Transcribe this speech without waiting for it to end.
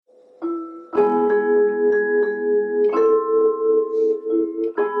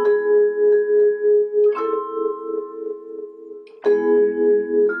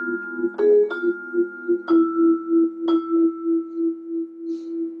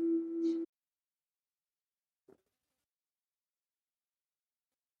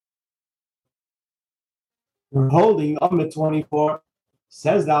We're holding Amid 24.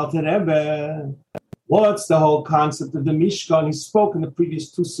 Says the Alter Rebbe, what's the whole concept of the Mishkan? He spoke in the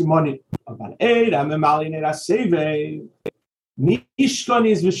previous two simonim about Eid, Amemali Nera Seve. Mishkan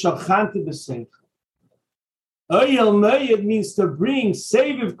is V'shachanti B'Seicha. Oyel Meyed means to bring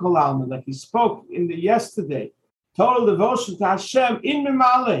Seviv Kolalma, like he spoke in the yesterday. Total devotion to Hashem in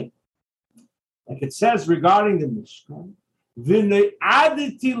Memale. Like it says regarding the Mishkan.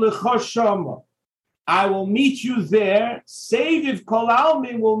 V'ne'aditi l'choshama. I will meet you there. Seviv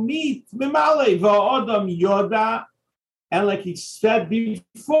Kolalmi will meet Memale V'odam Yoda. And like he said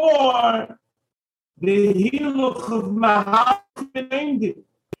before, the Hiluch of Mendy.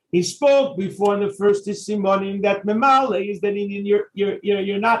 He spoke before in the first testimony that Memale is that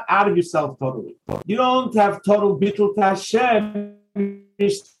you're not out of yourself totally. You don't have total bittul to Hashem. You're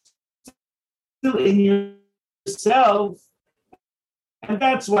still in yourself. And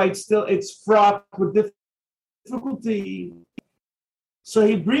that's why it's fraught with difficulty. So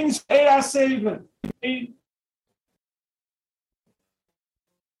he brings Eira Seven.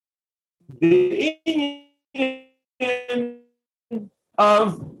 The Indian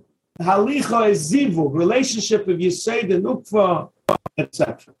of Halicha is Zivu, relationship of Yesod and Ukva,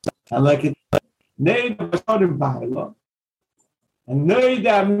 etc. And like it, Neida, and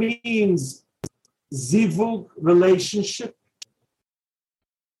Neida means Zivu, relationship.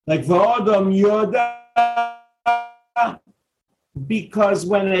 Like V'odam Yoda, because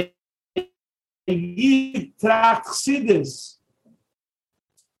when a Yid tracht Chassidus,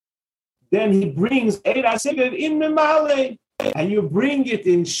 then he brings Eira Seviv in Memale, and you bring it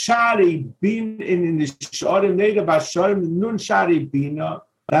in Shari Bin, in the Shorim Neida Bashorim, Nun Shari Bina,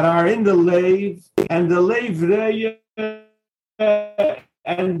 that are in the Leiv, and the Leiv Reya,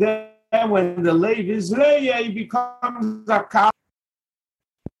 and then when the Leiv is Reya, he becomes a Kal.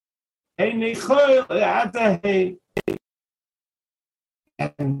 And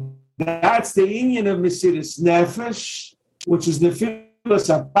that's the union of Mesiris Nefesh, which is the Filas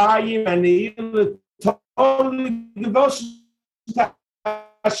Apayim and the totally devotion to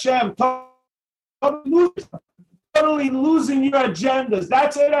Hashem, totally losing your agendas.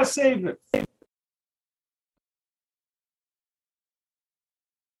 That's it, I save it.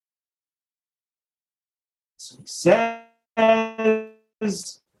 So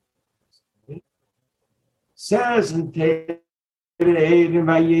he says in Torah, in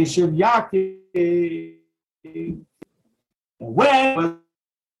Vayeshev Yaakov, when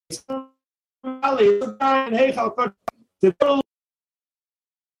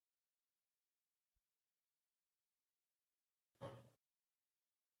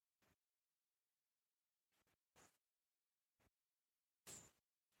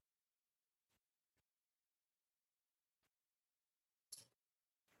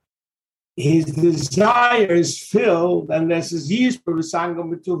his desire is filled, and this is Yisper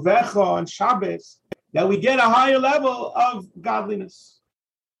on Shabbos, that we get a higher level of godliness.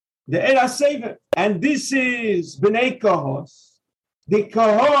 The Eira Sever. And this is B'nai Kehos. The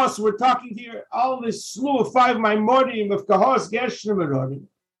Kehos, we're talking here, all this slew of 5 Maimorim of Kehos, Gershon, Merorim.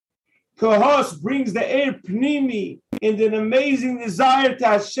 Kehos brings the Eir Pnimi in an amazing desire to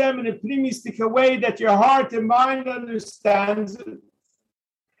Hashem in a pnimistic way that your heart and mind understands it.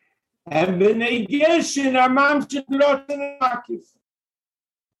 And B'nai Gershon are Mamshet Roten and Makif,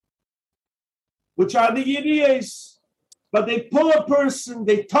 which are the Yiriyos. But they pull a person,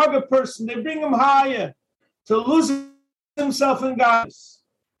 they tug a person, they bring him higher to lose himself in God.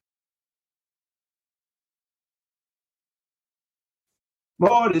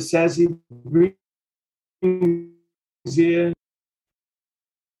 More, it says he brings here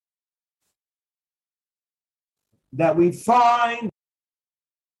that we find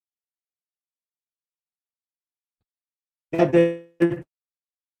that there are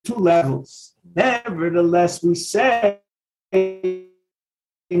 2 levels. Nevertheless, we say,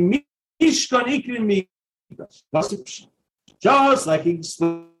 just like he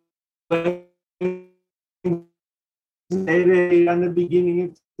explained on the beginning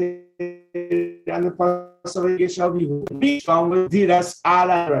of the Parsha,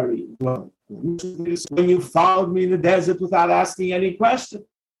 when you followed me in the desert without asking any question.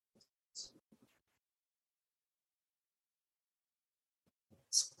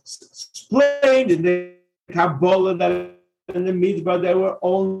 Explained in the Kabbalah that in the Midbar there were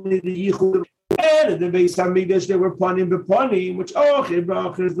only the Yichud, and in the Beis Hamikdash there were Panim B'Panim, which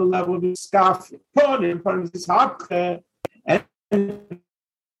is the level of the Skaf, Panim is Hapche, and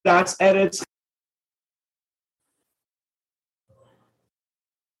that's Eretz.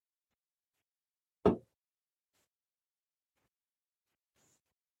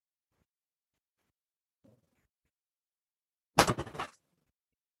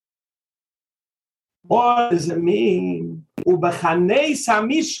 What does it mean? Ubechaneis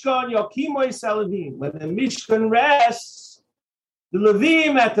hamishkan yokimois haLevim. When the Mishkan rests, the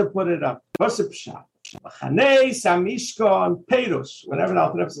Levim had to put it up. What's the pshat? Ubechaneis hamishkan peirush. Whenever the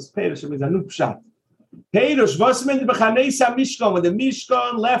Alter Rebbe says peirush, it means a new pshat. Peirush. What's the mean? Ubechaneis hamishkan. When the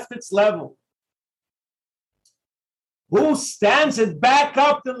Mishkan left its level, who stands it back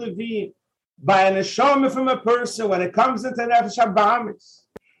up to Levim? By an neshama from a person when it comes into Nefesh HaBahamis,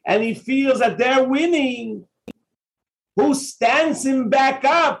 and he feels that they're winning, who stands him back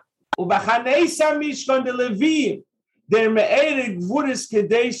up? Ubachanei Samishkon the Levim, they're me'erik gvuris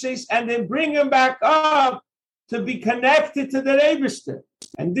kedeshes, and they bring him back up to be connected to the Rebbeinu.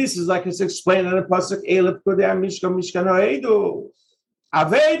 And this is like it's explained in the pasuk Elef Kodei Mishkan Mishkan Ha'edu.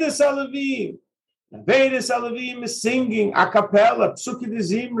 Avedas HaLevim. Avedas HaLevim is singing a cappella, Psuki de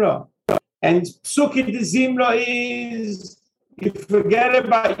Zimra. And Psuki de Zimra is, you forget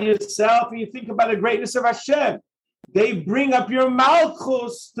about yourself and you think about the greatness of Hashem. They bring up your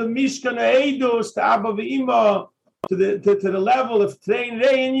Malchus to Mishkan Eidus, to Abba V'Ima, to the level of Trein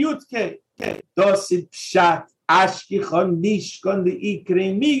Rei and Yutke. Dosit Pshat, Ashkichon, Mishkan, the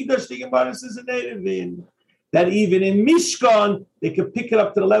Ikre, Migdash, the Gemara says in Erevin, that even in Mishkan, they can pick it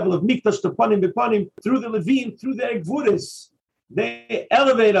up to the level of Mikdash, to Ponim, through the Levim, through their Gvuris. They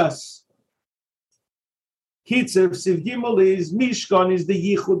elevate us. Kitzer, Siv Gimel is, Mishkan is the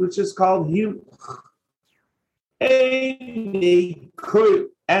Yichud, which is called Hiluch.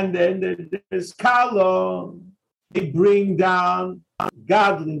 And then there's Kalo. They bring down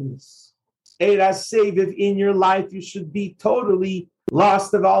godliness. Eras Seviv, in your life, you should be totally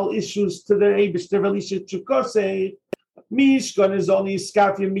lost of all issues to the Eibishter Elisha Chukose. Mishkan is only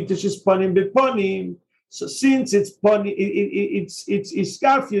Iskafia, Mikdash is Ponim Beponim. So since it's Ponim, it's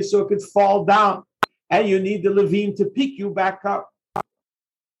Iskafia, so it could fall down. And you need the Levim to pick you back up.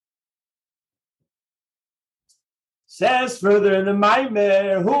 Says further in the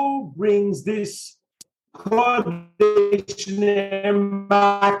Maimer, who brings this Kodesh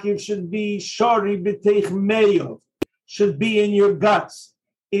Makiv should be Shori B'teich Meyov, should be in your guts.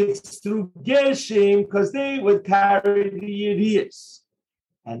 It's through Gershon, because they would carry the Yerias.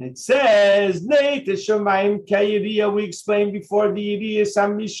 And it says, we explained before, the Yerias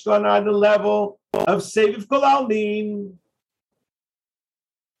HaMishkan are the level of Seviv Kol Almin.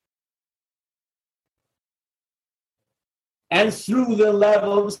 And through the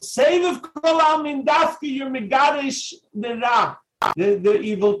level of Seviv Kol Almin, Dafki, you're Megadish the Ra, the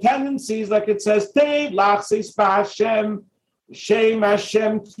evil tendencies, like it says, Tev Lach Seis Hashem, Shem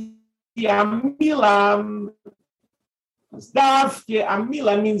Hashem Ki Amilam. Dafki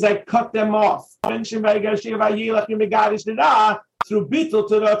Amila means I cut them off. Through Bittul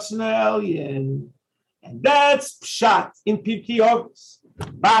to Ratzon Elyon. And that's Pshat in Pirkei Avos.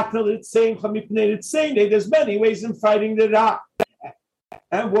 Battle it's saying, there's many ways in fighting the Ra.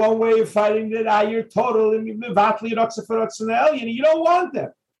 And one way of fighting the Ra, you're total and you don't want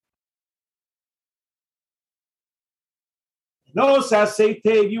them. No,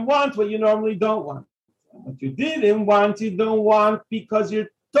 Sasei, you want what you normally don't want. What you didn't want, you don't want, because you're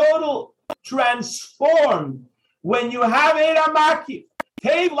total transformed. When you have Eramaki,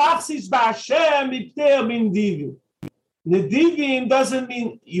 Nedivim doesn't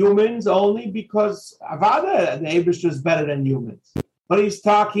mean humans only, because Avada, the Eibishter is better than humans. But he's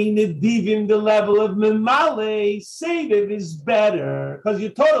talking Nedivim, the level of Memale, Seviv is better, because you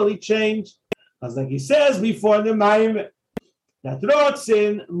totally change. Because like he says before the Maim, that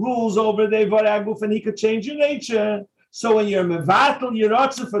Rotzin rules over the Voraguf, and he could change your nature. So when you're Mevatel, you're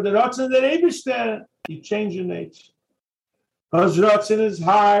Rotzin for the Rotzin that Eibishter, you change your nature. Because Rotzin is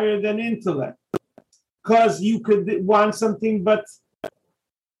higher than intellect. Because you could want something, but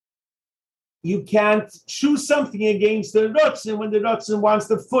you can't choose something against the Rotzin. When the Rotzin wants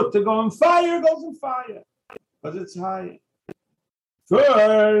the foot to go on fire, it goes on fire. Because it's higher.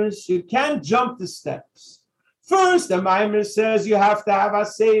 First, you can't jump the steps. First, the Maimer says you have to have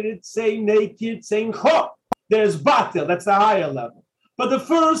Aseret, say naked, saying Cho. There's Batil, that's the higher level. But the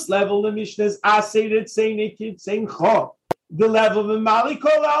first level, the Mishnah is Aseret, say naked, saying Cho. The level of Mali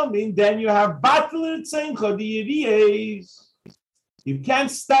Kol Almin, then you have Batil, saying Cho, the Yiriyas. You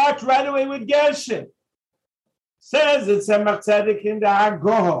can't start right away with Gershon. Says it's a Tzedek in the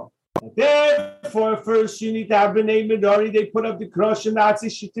Hagoho. Therefore, first you need to have B'nai Midori, they put up the cross and that's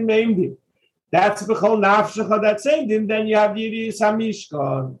Shitim Mendy. That's B'chol Nafshecha, that's same thing. Then you have Yiriyas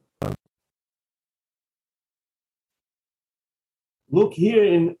HaMishkan. Look here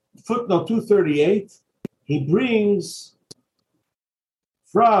in footnote 238. He brings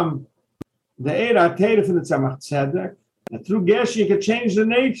from the Eira Teira from the Tzemach Tzedek that through Gershon you can change the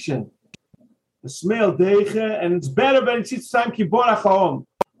nature. the smell deiche, and it's better when it's time kiborach home.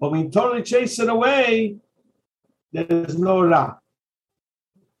 But when you totally chase it away, there's no ra.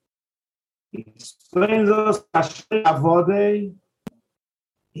 He explains us avodei.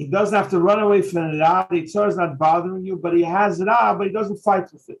 He doesn't have to run away from the ra. The Torah is not bothering you, but he has ra, but he doesn't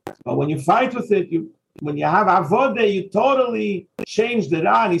fight with it. But when you fight with it, when you have avodah, you totally change the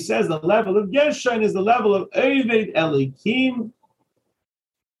ra. And he says the level of Gershon is the level of Oved Elikim.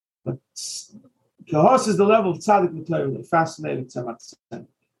 But Kehos is the level of tzaddik v'torah. Fascinating.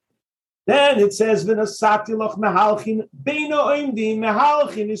 Then it says v'nosati loch mehalchin beino oimdim.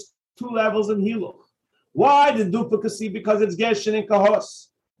 Mehalchin is 2 levels in hiluch. Why the duplicacy? Because it's Gershon and Kehos.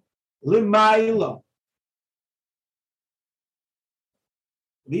 Limayla.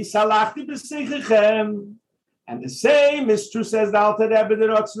 V'salachti b'seichechem. And the same is true, says the Alter Rebbe, the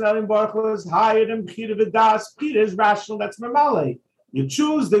Rotzner in Baruch is higher than B'chira v'das. B'chira is rational, that's memale. You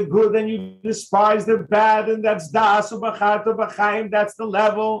choose the good and you despise the bad, and that's das ubachat ubachayim. That's the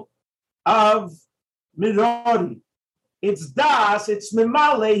level of minori. It's das, it's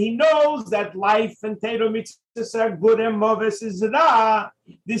memale. He knows that life and teiro mitzvahs are good and moves is ra.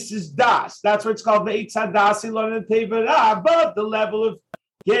 This is das. That's what it's called the eitz das ilon and teva ra. But the level of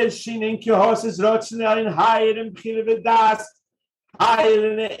Gershon and Kehos is rotzner and higher than b'chira v'das, higher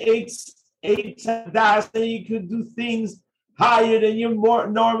than the eitz das. And you could do things higher than you more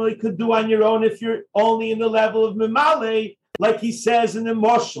normally could do on your own if you're only in the level of Mimale, like he says in the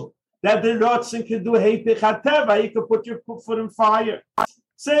Moshel, that the Rotzen could do Heipich HaTeva, you could put your foot in fire.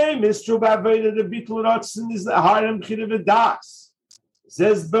 Same is true by Veda, the Bittul Rotzen is higher than B'chira v'das.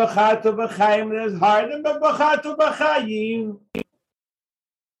 Says B'chat u'B'chayim, there's higher than B'chat u'B'chayim.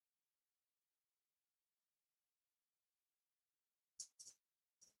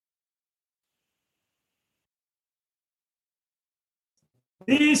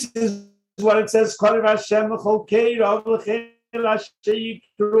 This is what it says. It's the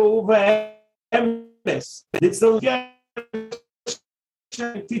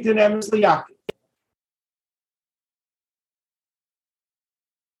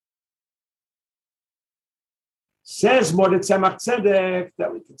says more the Tzemach Tzedek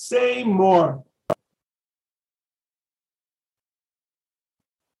that we could say more.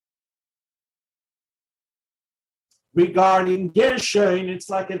 Regarding Gershon, it's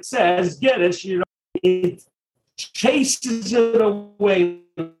like it says, Gershon, it chases it away.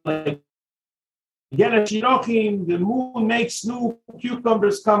 Like Gershon, the moon makes new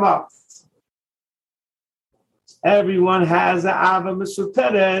cucumbers come up. Everyone has an Ava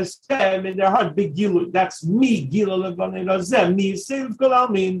Mesuteres in their heart, big Gilu. That's me, Gilu Levanelozem, me, Sev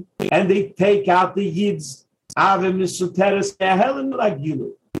Kolamin. And they take out the Yid's Ava Mesuteres, Helen like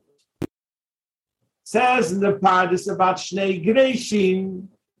Gilu. Says in the Parsha about Shnei Greshim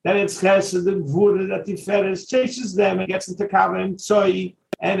that it's Chesed and Gvura that Tiferes chases them and gets into Kava and Tzoi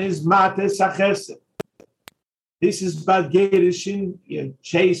and his Mates HaChesed. This is Bad Gerushin, you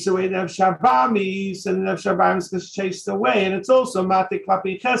chase away the Shabamis, and the Shabamis gets chased away, and it's also Mate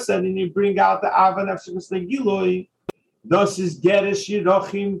Klapi Chesed, and you bring out the Ava Nefshekos Legiloi. This is Geresh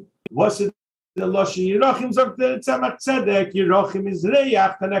Yerochim. What's it? The Loshin Yerochim of the Tzemach Tzedek. Yerochim is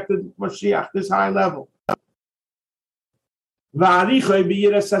Reyach, connected with Moshiach, this high level. Va'arichoi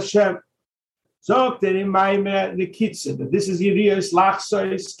b'yiras Hashem. So, in my Likkutei, that this is Yiriyos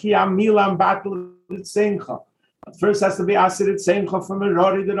Lachsois Ki Amilam Batel Tzeincha. First has to be Asid Tzeincha from a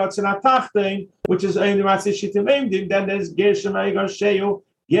Rori the Rotzen HaTachtein, which is only Matzah Shittim Emdim. Then there's Gershon Eigar Sheu,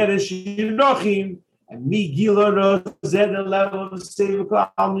 Geresh Yerochim. And me Gila Rozeh, the level of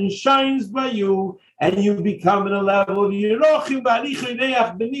Sevukah Almin shines by you, and you become in a level of Yerochim Ba'arichoi Reach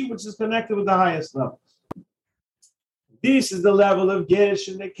B'ni, which is connected with the highest level. This is the level of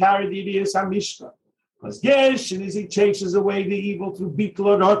Gershon that carried the Yiriyos HaMishkan. Because Gershon is he chases away the evil through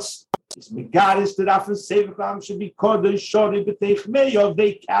Bittul Rotz. This Megaris that after Sevukah should be Kodesh Shori B'teich Meyo.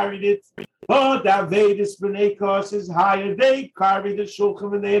 They carried it. But the Avedis B'nei Kos is higher. They carried the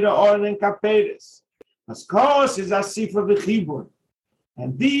Shulchan V'neira Oren and Kaperis. As Kos is Asif of the Chibur.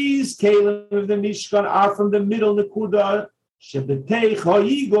 And these Kalim of the Mishkan are from the middle Nekuda. Shebetei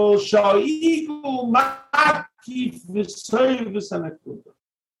Choyigol, Shoyigol, Makif, V'Soyvus, and Nekuda.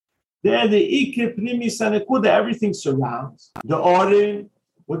 There the Ikir, Primis, and Nekuda, everything surrounds. The Orin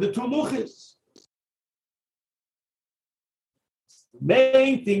with the two Luchis. The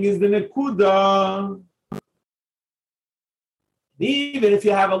main thing is the Nekuda. Even if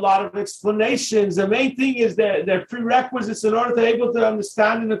you have a lot of explanations, the main thing is that they're prerequisites in order to be able to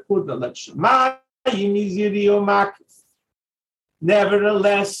understand the Nekuda. Like Shemayim is Yiriyos Makif.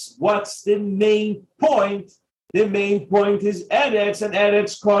 Nevertheless, what's the main point The main point is Eretz, and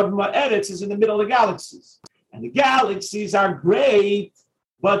Eretz Kodma. Eretz is in the middle of the galaxies. And the galaxies are great,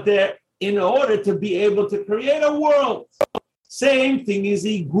 but they're in order to be able to create a world. Same thing is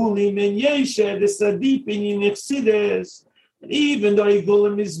Igulim and Yeshe, the Sadip in Yechsides. And even though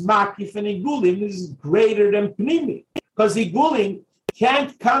Igulim is Makif and Igulim is greater than Pnimi, because Igulim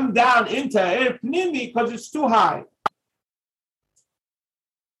can't come down into Air Pnimi because it's too high.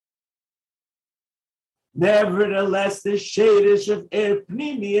 Nevertheless, the shadish of Air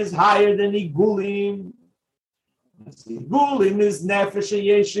Pnimi is higher than Igulim. Igulim is Nefesh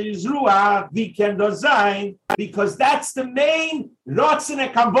Yeshe is Ruach, Viken Dozain, because that's the main Rotzen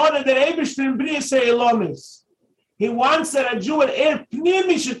and Kavona that Eibishter B'riyas Eilom is. He wants that a Jew at Air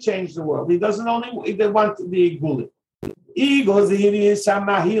Pnimi should change the world. He doesn't only want the Igulim. Eagles, the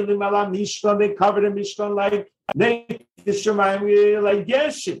Samahilim ala Mishkan, they cover the Mishkan like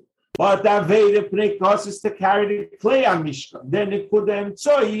Gershon. But the Aveda Prekos is to carry the clay on Mishkan. Then it put them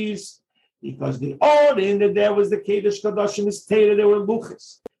tzois, because the order in that there was the Kedesh Kadoshim is Teda, there were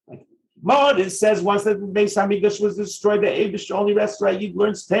Luchas. Like Mordis says, once the Beis Hamikdash was destroyed, the Eibush only restored, he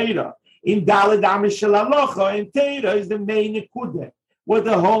learns Teda. In Daled Amishel Alocha, and Teda is the main Nekudah. What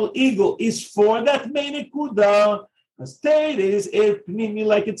the whole eagle is for that main Nekudah. Because Teda is Pnimi,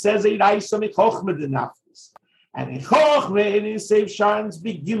 like it says, and in Chochmeh, and in Seif Sharns,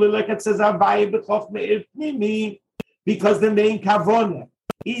 Begila, like it says, Pnimi, because the main Kavonah,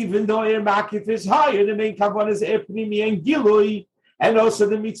 even though Makif is higher, the main Kavonah is Pnimi and Gilui, and also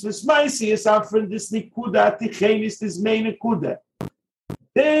the mitzvah Smaisi is out from this Nikuda, Tichenis, this main Nikuda.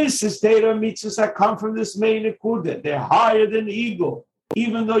 This is Teda mitzvahs that come from this main Nikuda. They're higher than the eagle,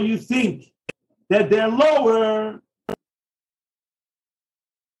 even though you think that they're lower,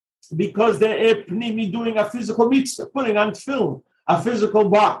 because they're Pnimi doing a physical mitzvah, putting on film, a physical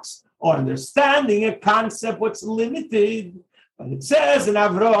box, or understanding a concept what's limited. But it says in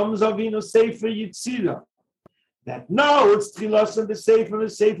Avram's Avinu Sefer Yitzira that no, it's Tchilosan the Sefer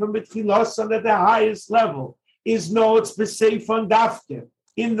but Tchilosan at the highest level is no, it's B'Sefer Dafke.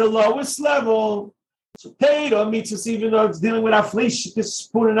 In the lowest level, so Teda mitzvahs, even though it's dealing with a fleshike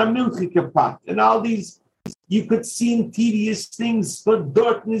spoon and a milchike pot, and all these. You could see in tedious things, but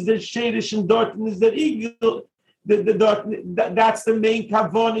Dorten is the Shadish and Dorten is the eagle. That's the main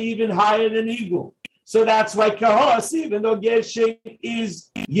Kavona, even higher than eagle. So that's why Kehos, even though Gershon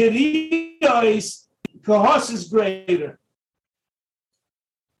is Yeriyos, Kehos is greater.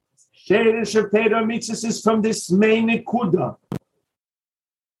 Shadish of Teda mitzvahs is from this main Nekuda.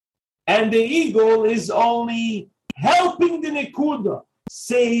 And the eagle is only helping the Nekuda. Like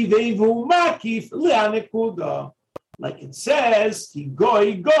it says,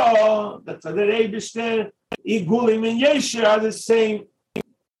 go, that's what the Rebishter, Igulim and Yesher are the same.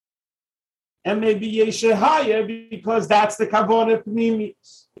 And maybe Yesher higher because that's the Kavonah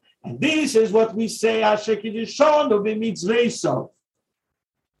Pnimis. And this is what we say, Asher Kiddishon of Mitzvah.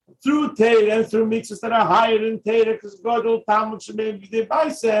 Through Teda and through mitzvahs that are higher than Teda, because God will Talmud Shemem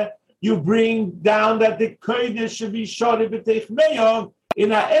B'Debaisa, you bring down that the Kodesh should be short b'teich meyon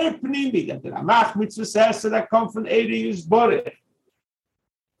in a Pnimi, that the Ramach mitzvah says that come from Eri Yisboreh.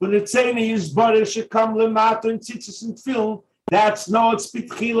 When it's saying Yisboreh should come Lemato and Tzitzis and Film, that's no, it's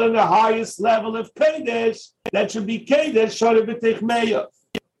B'tchila, the highest level of Kodesh, that should be Kodesh short b'teich meyon.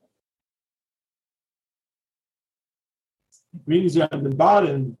 It brings you on the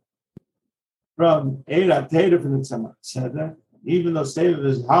bottom from Eira Teda from the Tzemach Tzedek. Even though Sefer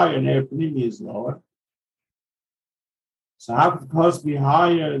is higher and Air Pnimi is lower. So how could the cost be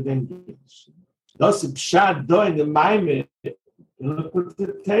higher than Gershon? Thus, Pshat doing the Maimed, look at the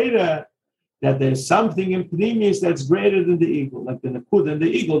Teda, that there's something in Pnimis that's greater than the eagle, like the Nekuda. And the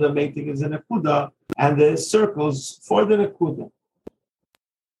eagle, the main thing is the Nekuda, and the circles for the Nekuda.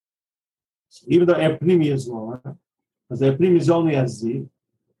 So even though Air Pnimi is lower, because Air Pnimi is only a Z,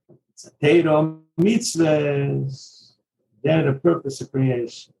 it's a Teda mitzvahs. They're the purpose of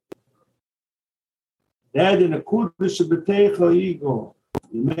creation. They're the Nekuda Shebeteicha eagle.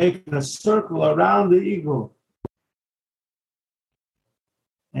 You make a circle around the eagle.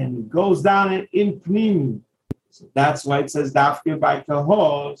 And it goes down in Pnimi. So that's why it says, Dafke by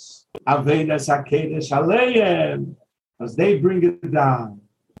Kehos, Avedas HaKedesh Aleim, because they bring it down.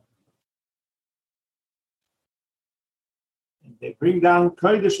 And they bring down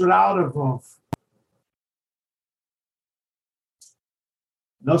Kodesh without a Vov.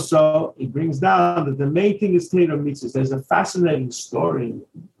 Naso, it brings down that the main thing is Teda mitzvahs. There's a fascinating story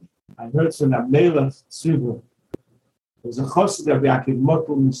I heard from Abnela Tzibur. There's a chassid Rabbi Akiv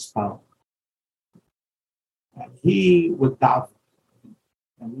Motul Mispal. And he would daven.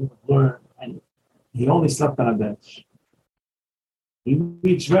 And he would learn. And He only slept on a bench. He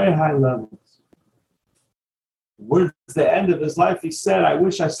reached very high levels. Towards the end of his life, he said, I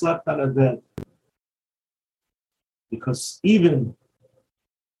wish I slept on a bed. Because even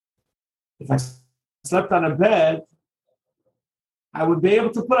if I slept on a bed, I would be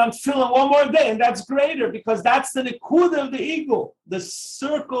able to put on tefillin one more day, and that's greater because that's the nekuda of the eagle. The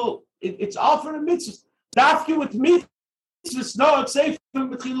circle, it's offered in mitzvahs. Dafki with mitzvahs, no, it's safe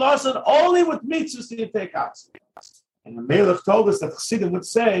with chilas, and only with mitzvahs do you take out. And the Melech told us that Chassidim would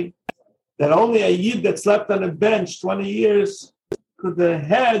say that only a yid that slept on a bench 20 years could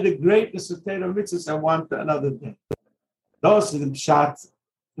have the greatness of Torah mitzvahs and want another day. Those are the pshat.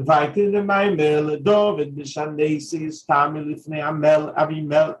 Weiter in my Mele, David, Bishanesi, is Tamil, Ifnei Amel,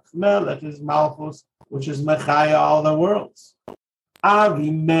 Avimelech is Malchus, which is Mechaya, all the worlds.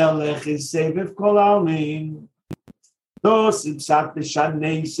 Avimelech is Seviv Kol Almin. Those Ibsat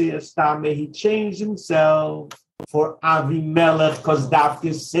Bishanesi, is Tamil, he changed himself for Avimelech, because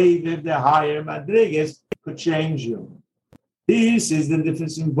Dafke Seviv, the higher Madrigas, could change you. This is the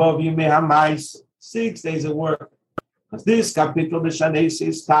difference in Bob Yemei 6 days of work. Because this capital Bishanesi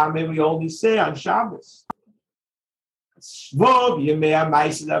is Tame, we only say on Shabbos. Shvov Yemei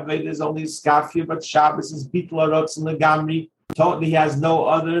HaMaisa is only Skafia, but Shabbos is Bitla Rotzen Legamri. Totally he has no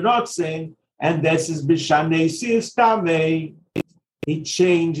other Rotzen, and this is Bishanesi is Tame. He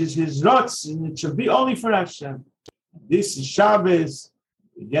changes his Rotzen, it should be only for Hashem. This is Shabbos.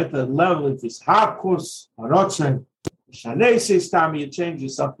 You get the level of this Hakus, Rotzen. Time you change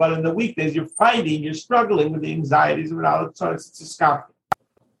yourself, but in the weekdays you're fighting, you're struggling with the anxieties of all the Torahs. It's a scarf.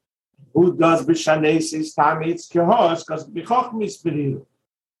 Who does b'shanei time? It's Kehos, because b'chochmi spiritu.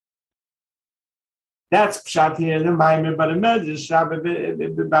 That's pshat here in the Maimer, but in Medrash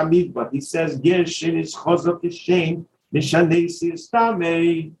B'Midbar he says Gershon is chozok Hashem b'shanei time.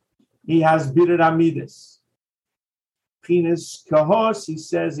 He has bitter amidas. Pinas Kehos he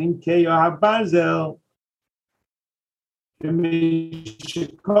says in Keyo Habazel. That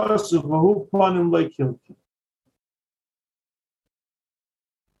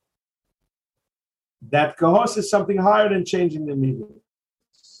Kehos is something higher than changing the meaning.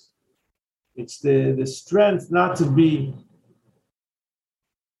 It's the strength not to be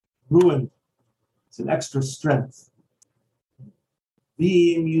ruined. It's an extra strength.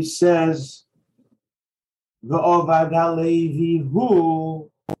 Being you says the Ovad HaLevi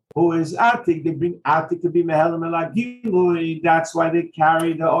who is Atik, they bring Atik to be Mehelim Elagilui. That's why they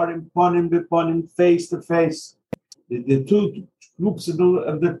carry the Orim Ponim Beponim face to face. The two groups of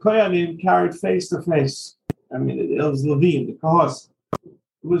the Kohanim carried face to face. I mean, it was Levim, the Kehos.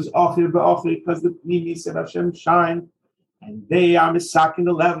 It was Ochir Be'ochir because the Pnimis of Hashem shine, and they are misaking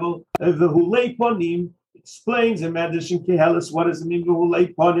the level of the Hulei Ponim. Explains in Medrash and Kehelis what does it mean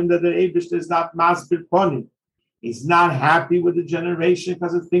Hulei Ponim, that the Eibush is not Masbir Ponim. He's not happy with the generation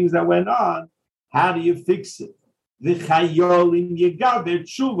because of things that went on. How do you fix it? This is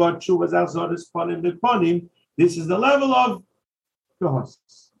the level of Kehos.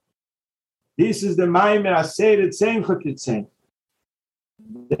 This is the Maimer Aseret Sein Chokitzein.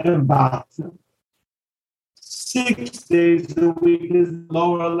 Then 6 days a week is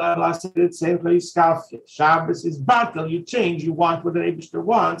lower level Aseret Sein Chokitzei. Shabbos is battle. You change. You want what the Eibishter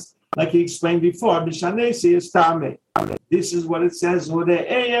wants. Like he explained before, Bishanesi is Tame. This is what it says, like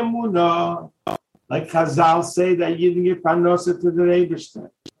Chazal say that you didn't give Panosa to the Eibishter.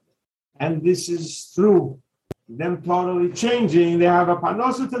 And this is through them totally changing, they have a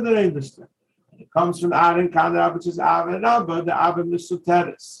Panosa to the Eibishter. It comes from Aaron Kandar, which is Ava and Abba, the Abba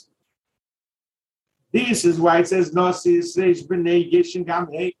Misuteris. This is why it says Nasi Yisreish B'nei Geshin Gam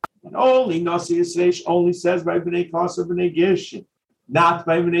Hei. And only Nasi Yisreish only says by B'nei Kosa B'nei Geshin. Not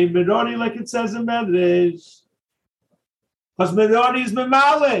by B'nai Merori like it says in Medrash. Because Merori is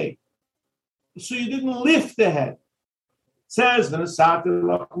Memale. So you didn't lift the head. It says, there's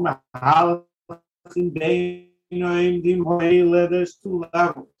two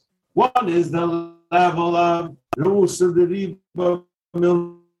levels. One is the level of Rus of the Riba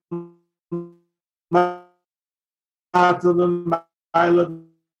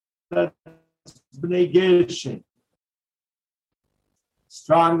that's B'nai Gershon.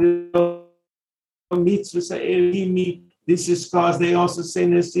 Strong mitzvah. This is because they also say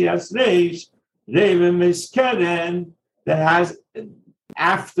Nesias Reish, Revim Miskeren, that has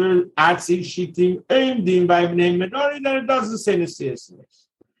after Atzi Shitim Eimdim by name Menori, that it doesn't say Nesias Reish.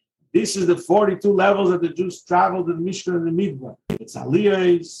 This is the 42 levels that the Jews traveled in the Mishnah and the Midbar. It's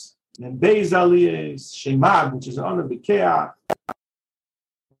Aliyahs, then Beis Aliyahs, Shemag, which is honor Bikeah,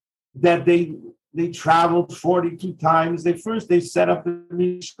 that they traveled 42 times. They set up the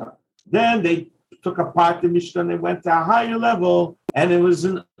Mishnah. Then they took apart the Mishkan, they went to a higher level, and it was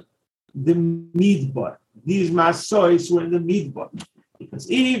in the Midbar. These Masois were in the Midbar. Because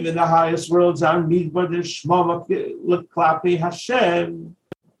even the highest worlds are Midbar, they're Shmama Klape Hashem.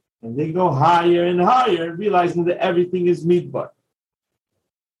 And they go higher and higher, realizing that everything is Midbar.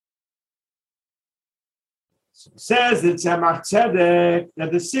 So it says that Tzemach Tzedek,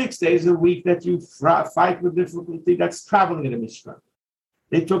 that the 6 days a week that you fight with difficulty, that's traveling in the Mishkan.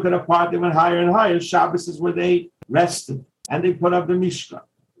 They took it apart, they went higher and higher. Shabbos is where they rested, and they put up the Mishkan.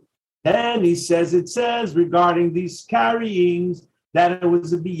 Then it says regarding these carryings, that it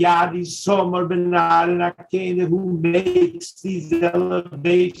was a Biyadi Somer Benar and Akain who makes these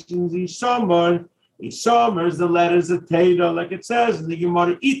elevations. Isomer is the letters of Torah, like it says in the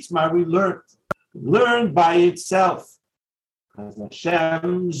Gemara Itmar, we learned by itself. Because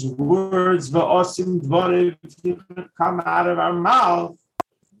Hashem's words v'osim dvorim come out of our mouth.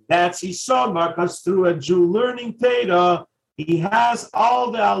 That's Isomer, because through a Jew learning Torah, he has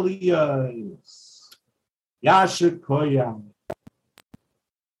all the aliyahs. Yashir Koyam.